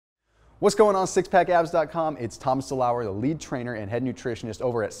What's going on, SixPackAbs.com? It's Thomas DeLauer, the lead trainer and head nutritionist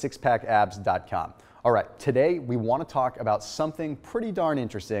over at SixPackAbs.com. All right, today we want to talk about something pretty darn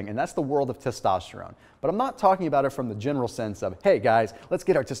interesting, and that's the world of testosterone. But I'm not talking about it from the general sense of, hey guys, let's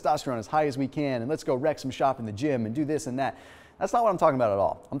get our testosterone as high as we can and let's go wreck some shop in the gym and do this and that. That's not what I'm talking about at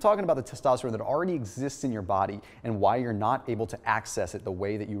all. I'm talking about the testosterone that already exists in your body and why you're not able to access it the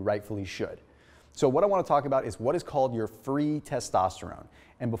way that you rightfully should. So what I want to talk about is what is called your free testosterone.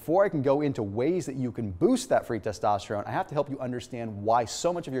 And before I can go into ways that you can boost that free testosterone, I have to help you understand why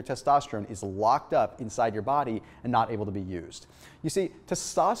so much of your testosterone is locked up inside your body and not able to be used. You see,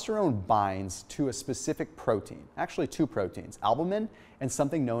 testosterone binds to a specific protein, actually two proteins, albumin and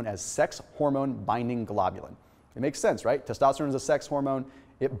something known as sex hormone binding globulin. It makes sense, right? Testosterone is a sex hormone.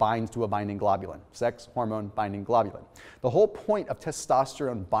 It binds to a binding globulin, sex hormone binding globulin. The whole point of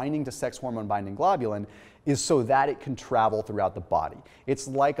testosterone binding to sex hormone binding globulin is so that it can travel throughout the body. It's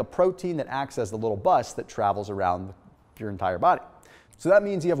like a protein that acts as the little bus that travels around your entire body. So that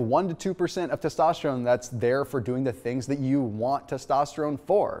means you have 1 to 2% of testosterone that's there for doing the things that you want testosterone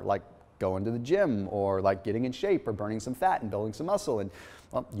for, like going to the gym or like getting in shape or burning some fat and building some muscle and,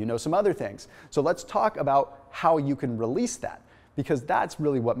 well, you know, some other things. So let's talk about how you can release that, because that's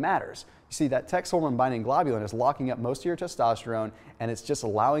really what matters. You see, that sex hormone binding globulin is locking up most of your testosterone and it's just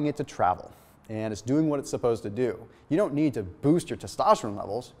allowing it to travel. And it's doing what it's supposed to do. You don't need to boost your testosterone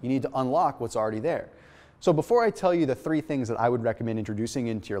levels. You need to unlock what's already there. So before I tell you the 3 things that I would recommend introducing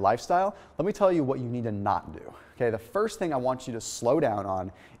into your lifestyle, let me tell you what you need to not do. Okay, the first thing I want you to slow down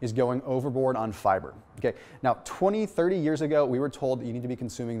on is going overboard on fiber. Okay, now 20, 30 years ago, we were told that you need to be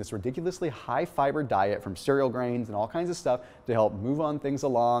consuming this ridiculously high fiber diet from cereal grains and all kinds of stuff to help move on things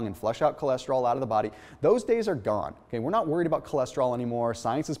along and flush out cholesterol out of the body. Those days are gone. Okay, we're not worried about cholesterol anymore.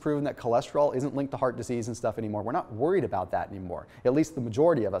 Science has proven that cholesterol isn't linked to heart disease and stuff anymore. We're not worried about that anymore. At least the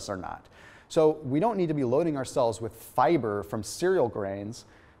majority of us are not. So we don't need to be loading ourselves with fiber from cereal grains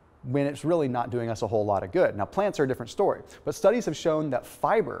when it's really not doing us a whole lot of good. Now, plants are a different story, but studies have shown that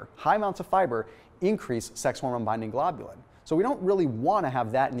fiber, high amounts of fiber, increase sex hormone binding globulin. So we don't really want to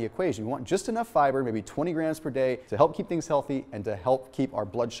have that in the equation. We want just enough fiber, maybe 20 grams per day, to help keep things healthy and to help keep our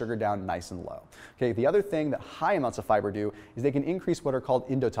blood sugar down nice and low. Okay, the other thing that high amounts of fiber do is they can increase what are called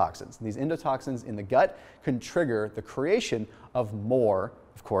endotoxins. These endotoxins in the gut can trigger the creation of more,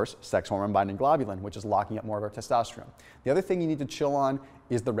 of course, sex hormone binding globulin, which is locking up more of our testosterone. The other thing you need to chill on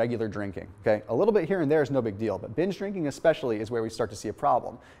is the regular drinking. Okay, a little bit here and there is no big deal, but binge drinking especially is where we start to see a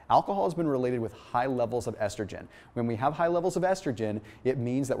problem. Alcohol has been related with high levels of estrogen. When we have high levels of estrogen, it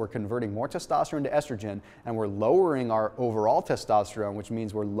means that we're converting more testosterone to estrogen and we're lowering our overall testosterone, which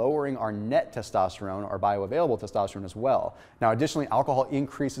means we're lowering our net testosterone, our bioavailable testosterone as well. Now, additionally, alcohol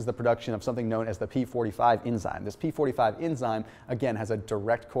increases the production of something known as the P45 enzyme. This P45 enzyme, again, has a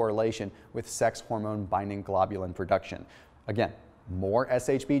direct correlation with sex hormone binding globulin production. Again, more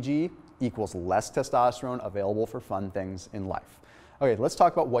SHBG equals less testosterone available for fun things in life. Okay, let's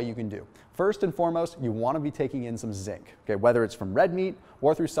talk about what you can do. First and foremost, you want to be taking in some zinc, okay, whether it's from red meat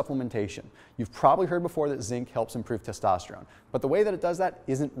or through supplementation. You've probably heard before that zinc helps improve testosterone, but the way that it does that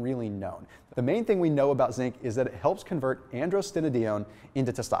isn't really known. The main thing we know about zinc is that it helps convert androstenedione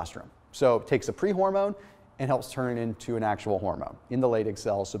into testosterone. So it takes a pre-hormone and helps turn it into an actual hormone in the Leydig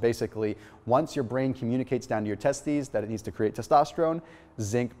cells. So basically, once your brain communicates down to your testes that it needs to create testosterone,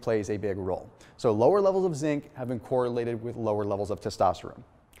 zinc plays a big role. So lower levels of zinc have been correlated with lower levels of testosterone.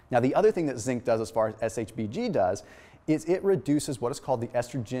 Now, the other thing that zinc does as far as SHBG does is it reduces what is called the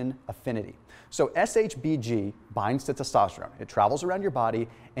estrogen affinity. So SHBG binds to testosterone. It travels around your body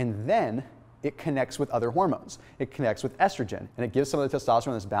and then it connects with other hormones. It connects with estrogen, and it gives some of the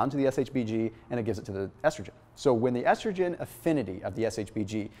testosterone that's bound to the SHBG, and it gives it to the estrogen. So when the estrogen affinity of the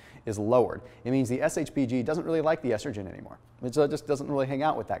SHBG is lowered, it means the SHBG doesn't really like the estrogen anymore. It just doesn't really hang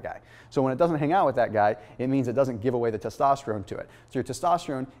out with that guy. So when it doesn't hang out with that guy, it means it doesn't give away the testosterone to it. So your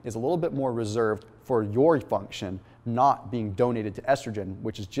testosterone is a little bit more reserved for your function, not being donated to estrogen,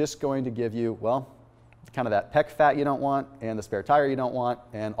 which is just going to give you, well, kind of that pec fat you don't want and the spare tire you don't want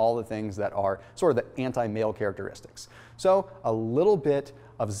and all the things that are sort of the anti-male characteristics. So a little bit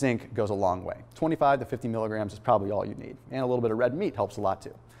of zinc goes a long way. 25 to 50 milligrams is probably all you need. And a little bit of red meat helps a lot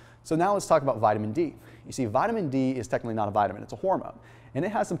too. So now let's talk about vitamin D. You see, vitamin D is technically not a vitamin, it's a hormone. And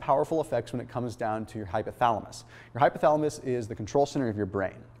it has some powerful effects when it comes down to your hypothalamus. Your hypothalamus is the control center of your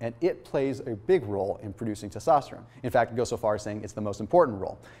brain, and it plays a big role in producing testosterone. In fact, it goes so far as saying it's the most important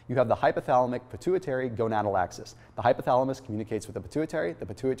role. You have the hypothalamic pituitary gonadal axis. The hypothalamus communicates with the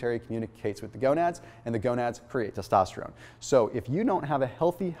pituitary communicates with the gonads, and the gonads create testosterone. So if you don't have a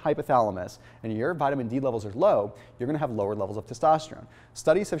healthy hypothalamus and your vitamin D levels are low, you're going to have lower levels of testosterone.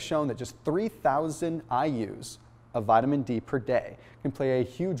 Studies have shown that just 3,000 IUs of vitamin D per day can play a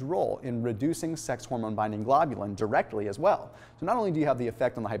huge role in reducing sex hormone binding globulin directly as well. So not only do you have the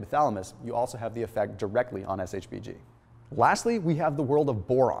effect on the hypothalamus, you also have the effect directly on SHBG. Lastly, we have the world of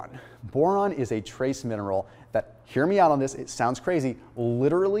boron. Boron is a trace mineral that, hear me out on this, it sounds crazy,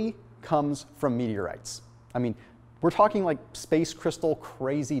 literally comes from meteorites. I mean, we're talking like space crystal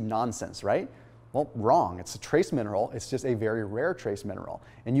crazy nonsense, right? Well, wrong. It's a trace mineral. It's just a very rare trace mineral.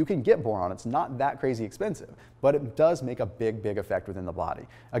 And you can get boron. It's not that crazy expensive, but it does make a big, big effect within the body.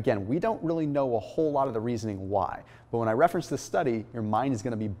 Again, we don't really know a whole lot of the reasoning why, but when I reference this study, your mind is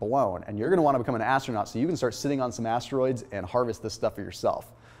going to be blown and you're going to want to become an astronaut so you can start sitting on some asteroids and harvest this stuff for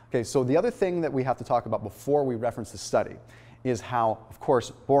yourself. Okay, so the other thing that we have to talk about before we reference the study is how, of course,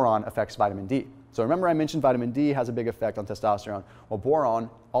 boron affects vitamin D. So remember I mentioned vitamin D has a big effect on testosterone. Well, boron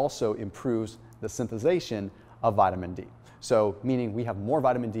also improves the synthesization of vitamin D. So meaning we have more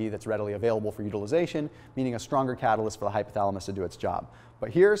vitamin D that's readily available for utilization, meaning a stronger catalyst for the hypothalamus to do its job. But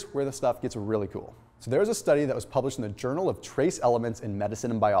here's where the stuff gets really cool. So there's a study that was published in the Journal of Trace Elements in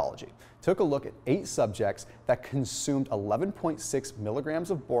Medicine and Biology. Took a look at 8 subjects that consumed 11.6 milligrams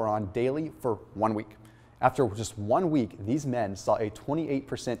of boron daily for 1 week. After just 1 week, these men saw a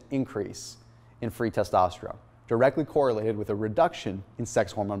 28% increase in free testosterone, directly correlated with a reduction in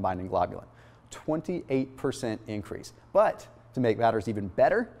sex hormone binding globulin. 28% increase. But to make matters even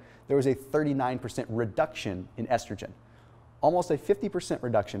better, there was a 39% reduction in estrogen. Almost a 50%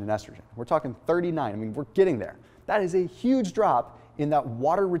 reduction in estrogen. We're talking 39, I mean, we're getting there. That is a huge drop in that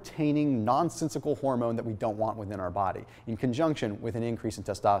water-retaining, nonsensical hormone that we don't want within our body, in conjunction with an increase in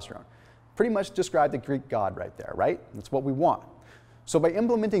testosterone. Pretty much describe the Greek god right there, right? That's what we want. So by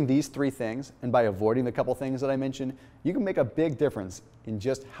implementing these 3 things and by avoiding the couple things that I mentioned, you can make a big difference in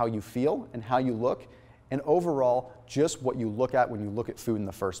just how you feel and how you look, and overall just what you look at when you look at food in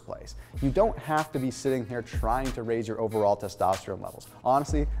the first place. You don't have to be sitting here trying to raise your overall testosterone levels.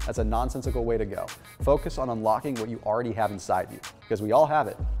 Honestly, that's a nonsensical way to go. Focus on unlocking what you already have inside you, because we all have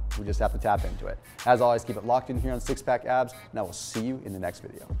it. We just have to tap into it. As always, keep it locked in here on Six Pack Abs, and I will see you in the next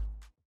video.